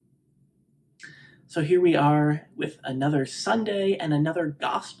So here we are with another Sunday and another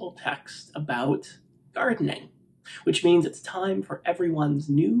gospel text about gardening, which means it's time for everyone's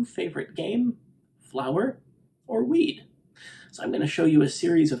new favorite game, flower or weed. So I'm going to show you a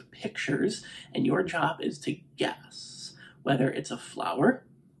series of pictures, and your job is to guess whether it's a flower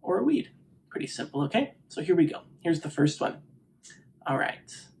or a weed. Pretty simple, okay? So here we go. Here's the first one. All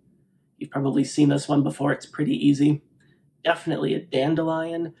right. You've probably seen this one before. It's pretty easy. Definitely a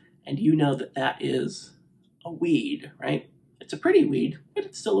dandelion, and you know that that is a weed, right? It's a pretty weed, but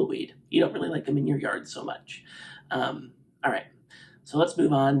it's still a weed. You don't really like them in your yard so much. All right, so let's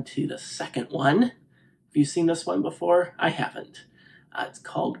move on to the second one. Have you seen this one before? I haven't. It's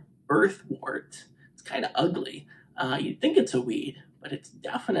called earthwort. It's kind of ugly. You'd think it's a weed, but it's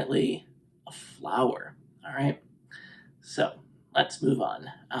definitely a flower, all right? So let's move on.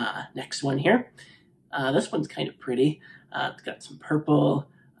 Next one here. This one's kind of pretty. It's got some purple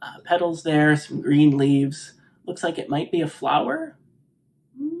petals there, some green leaves. Looks like it might be a flower.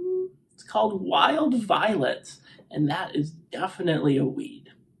 It's called wild violet, and that is definitely a weed.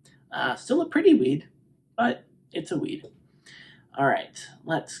 Still a pretty weed, but it's a weed. All right,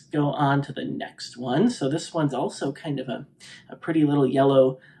 let's go on to the next one. So this one's also kind of a pretty little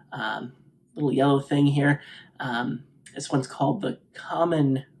yellow thing here. This one's called the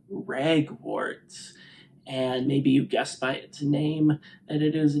common ragwort. And maybe you guessed by its name that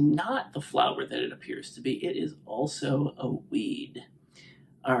it is not the flower that it appears to be. It is also a weed.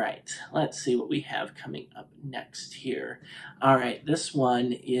 All right, let's see what we have coming up next here. All right, this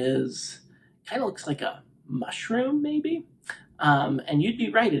one kind of looks like a mushroom, maybe. And you'd be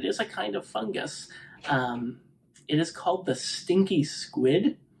right, it is a kind of fungus. It is called the stinky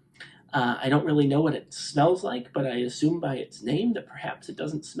squid. I don't really know what it smells like, but I assume by its name that perhaps it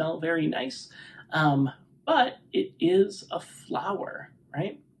doesn't smell very nice. But it is a flower,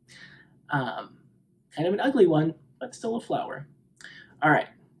 right? Kind of an ugly one, but still a flower. All right,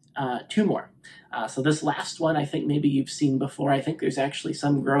 two more. So this last one, I think maybe you've seen before. I think there's actually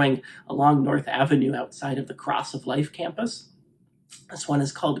some growing along North Avenue outside of the Cross of Life campus. This one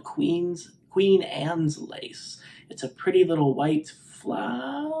is called Queen Anne's lace. It's a pretty little white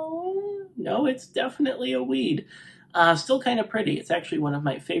flower. No, it's definitely a weed. Still kind of pretty. It's actually one of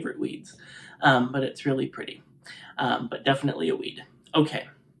my favorite weeds. But it's really pretty, but definitely a weed. Okay,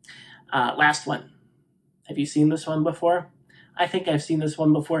 last one. Have you seen this one before? I think I've seen this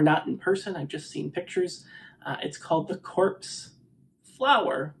one before, not in person. I've just seen pictures. It's called the corpse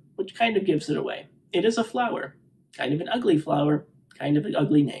flower, which kind of gives it away. It is a flower, kind of an ugly flower, kind of an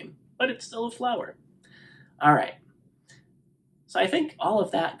ugly name, but it's still a flower. All right. So I think all of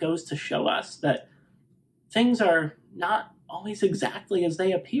that goes to show us that things are not always exactly as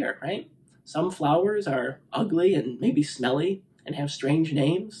they appear, right? Some flowers are ugly and maybe smelly and have strange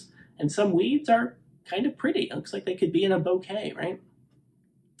names, and some weeds are kind of pretty. It looks like they could be in a bouquet, right?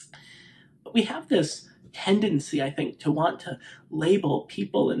 But we have this tendency, I think, to want to label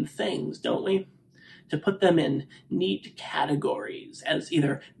people and things, don't we? To put them in neat categories as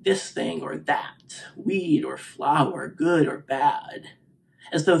either this thing or that, weed or flower, good or bad,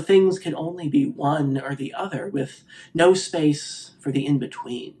 as though things can only be one or the other with no space for the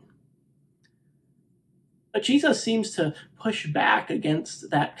in-between. But Jesus seems to push back against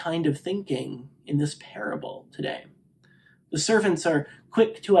that kind of thinking in this parable today. The servants are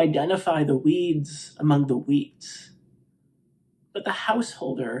quick to identify the weeds among the wheat, but the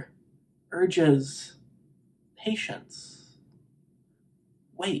householder urges patience.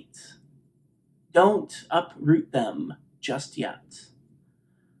 Wait. Don't uproot them just yet.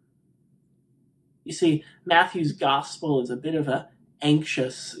 You see, Matthew's gospel is a bit of an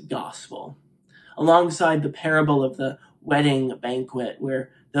anxious gospel. Alongside the parable of the wedding banquet, where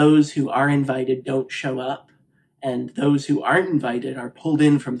those who are invited don't show up, and those who aren't invited are pulled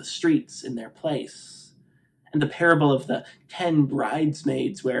in from the streets in their place. And the parable of the 10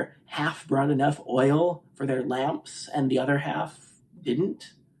 bridesmaids, where half brought enough oil for their lamps and the other half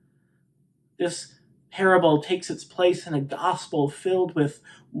didn't. This parable takes its place in a gospel filled with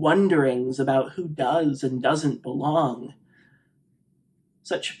wonderings about who does and doesn't belong.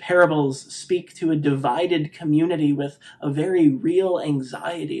 Such parables speak to a divided community with a very real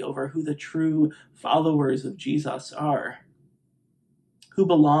anxiety over who the true followers of Jesus are. Who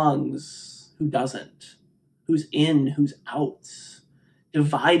belongs, who doesn't, who's in, who's out.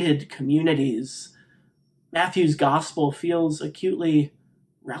 Divided communities. Matthew's gospel feels acutely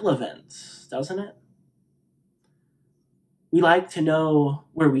relevant, doesn't it? We like to know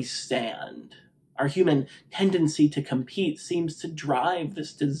where we stand. Our human tendency to compete seems to drive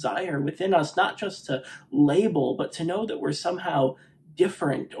this desire within us, not just to label, but to know that we're somehow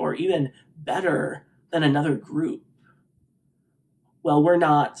different or even better than another group. Well, we're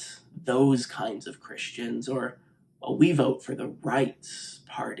not those kinds of Christians, or, well, we vote for the right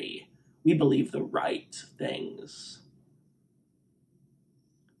party. We believe the right things.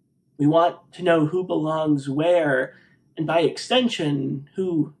 We want to know who belongs where, and by extension,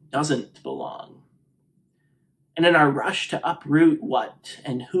 who doesn't belong. And in our rush to uproot what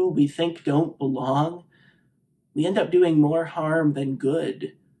and who we think don't belong, we end up doing more harm than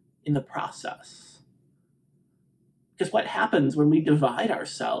good in the process. Because what happens when we divide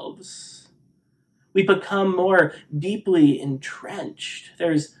ourselves? We become more deeply entrenched.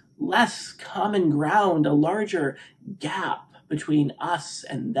 There's less common ground, a larger gap between us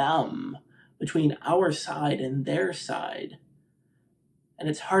and them, between our side and their side. And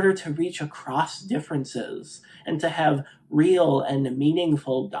it's harder to reach across differences and to have real and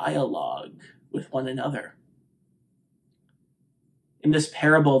meaningful dialogue with one another. In this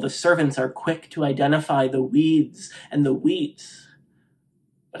parable, the servants are quick to identify the weeds and the wheat.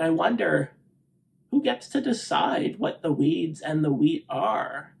 But I wonder, who gets to decide what the weeds and the wheat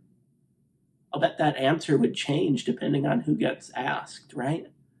are? I'll bet that answer would change depending on who gets asked,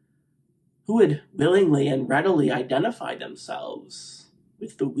 right? Who would willingly and readily identify themselves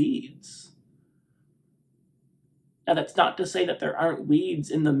with the weeds? Now, that's not to say that there aren't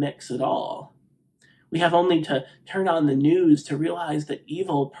weeds in the mix at all. We have only to turn on the news to realize that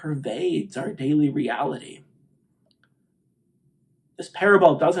evil pervades our daily reality. This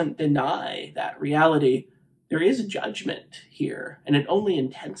parable doesn't deny that reality. There is judgment here, and it only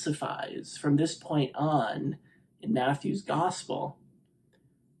intensifies from this point on in Matthew's gospel.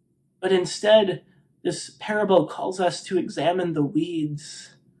 But instead, this parable calls us to examine the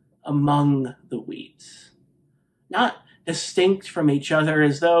weeds among the wheat, not distinct from each other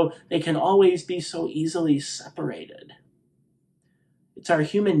as though they can always be so easily separated. It's our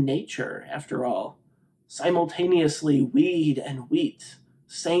human nature, after all, simultaneously weed and wheat,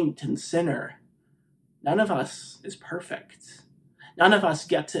 saint and sinner. None of us is perfect. None of us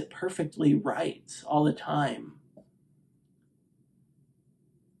gets it perfectly right all the time.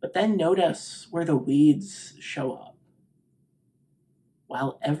 But then notice where the weeds show up.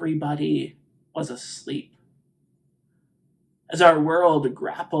 While everybody was asleep. As our world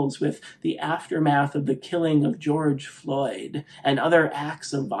grapples with the aftermath of the killing of George Floyd and other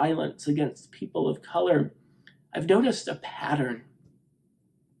acts of violence against people of color, I've noticed a pattern.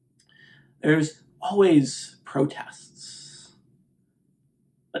 There's always protests.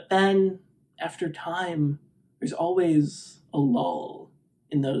 But then, after time, there's always a lull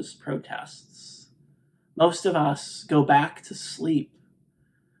in those protests. Most of us go back to sleep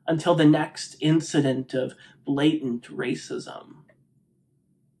until the next incident of blatant racism.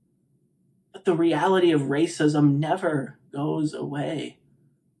 But the reality of racism never goes away,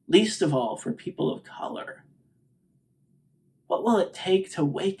 least of all for people of color. What will it take to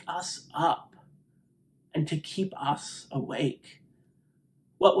wake us up and to keep us awake?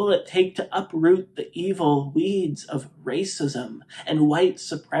 What will it take to uproot the evil weeds of racism and white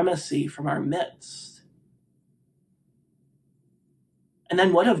supremacy from our midst? And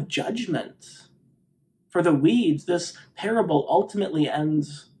then what of judgment? For the weeds, this parable ultimately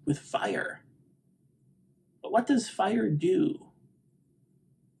ends with fire. But what does fire do?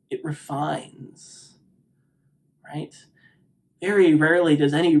 It refines, right? Very rarely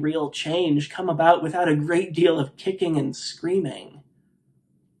does any real change come about without a great deal of kicking and screaming.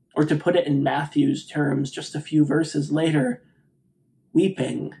 Or to put it in Matthew's terms, just a few verses later,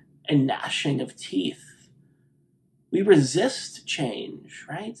 weeping and gnashing of teeth. We resist change,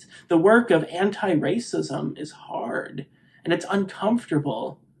 right? The work of anti-racism is hard and it's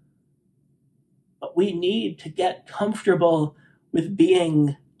uncomfortable. But we need to get comfortable with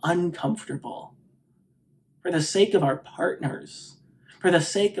being uncomfortable. For the sake of our partners, for the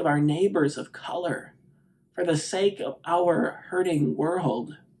sake of our neighbors of color, for the sake of our hurting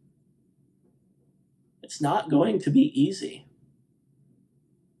world. It's not going to be easy,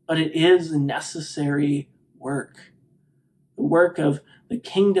 but it is necessary work. The work of the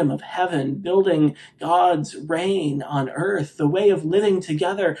kingdom of heaven, building God's reign on earth, the way of living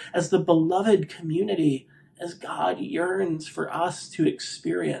together as the beloved community, as God yearns for us to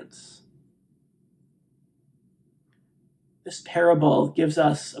experience. This parable gives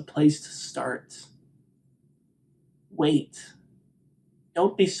us a place to start. Wait.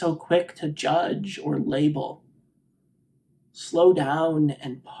 Don't be so quick to judge or label. Slow down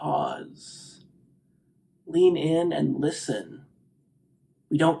and pause. Lean in and listen.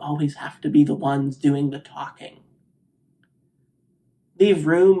 We don't always have to be the ones doing the talking. Leave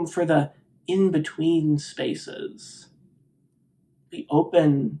room for the in-between spaces. Be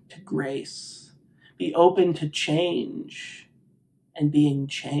open to grace. Be open to change and being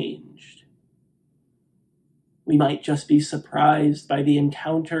changed. We might just be surprised by the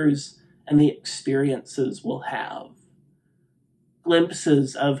encounters and the experiences we'll have.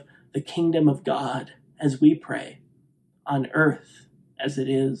 Glimpses of the kingdom of God as we pray, on earth as it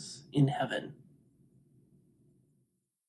is in heaven.